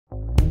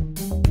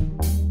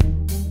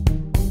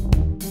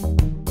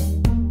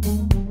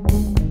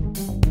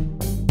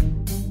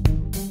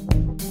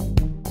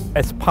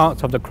As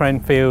part of the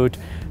Cranfield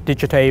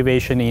Digital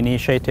Aviation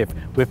Initiative,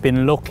 we've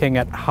been looking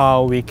at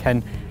how we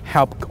can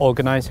help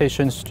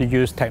organizations to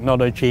use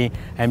technology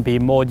and be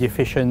more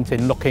efficient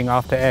in looking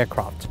after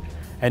aircraft.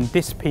 And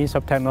this piece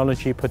of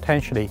technology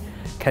potentially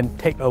can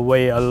take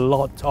away a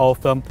lot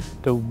of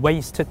the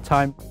wasted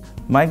time.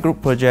 My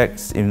group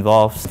projects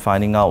involves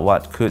finding out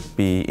what could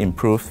be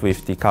improved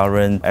with the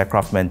current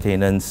aircraft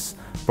maintenance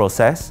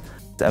process.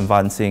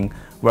 Advancing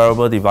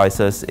wearable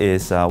devices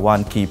is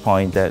one key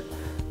point that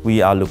we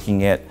are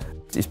looking at.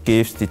 It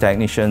gives the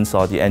technicians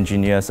or the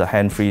engineers a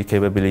hand-free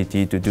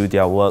capability to do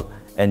their work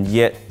and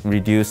yet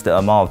reduce the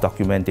amount of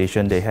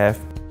documentation they have.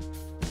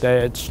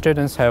 The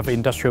students have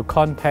industrial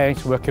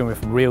contacts, working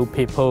with real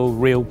people,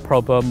 real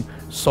problems,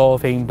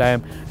 solving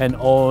them, and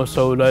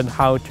also learn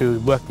how to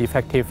work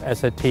effective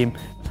as a team.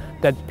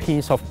 That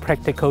piece of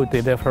practical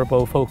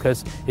deliverable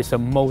focus is the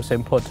most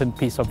important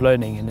piece of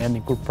learning in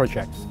any group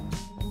projects.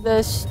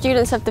 The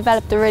students have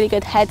developed a really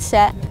good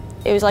headset.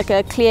 It was like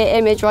a clear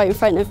image right in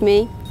front of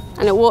me,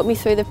 and it walked me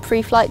through the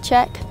pre-flight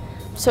check.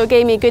 So it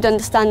gave me a good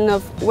understanding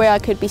of where I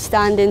could be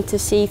standing to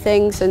see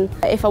things, and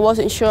if I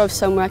wasn't sure of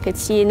somewhere I could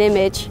see an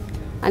image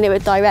and it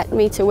would direct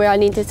me to where I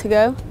needed to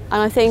go.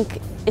 And I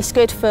think it's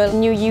good for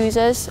new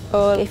users,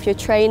 or if you're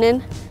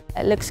training,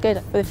 it looks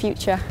good for the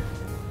future.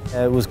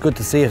 It was good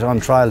to see it on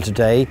trial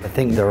today. I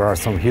think there are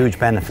some huge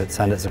benefits,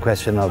 and it's a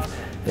question of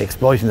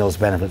exploiting those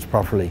benefits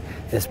properly.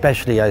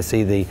 Especially I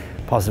see the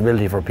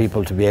possibility for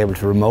people to be able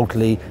to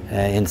remotely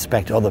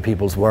inspect other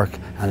people's work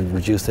and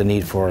reduce the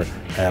need for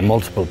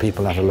multiple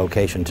people at a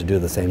location to do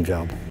the same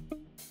job.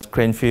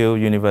 Cranfield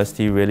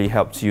University really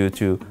helps you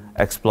to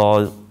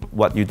explore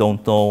what you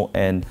don't know,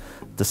 and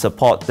the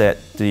support that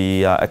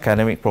the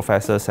academic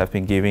professors have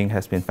been giving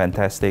has been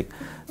fantastic.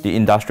 The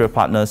industrial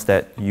partners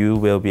that you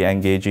will be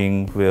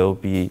engaging will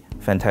be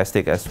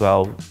fantastic as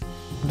well.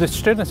 The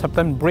students have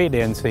done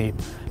brilliantly.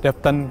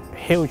 They've done a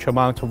huge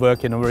amount of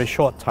work in a very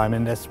short time,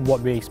 and that's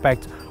what we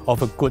expect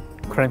of a good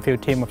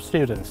Cranfield team of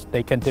students.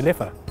 They can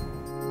deliver.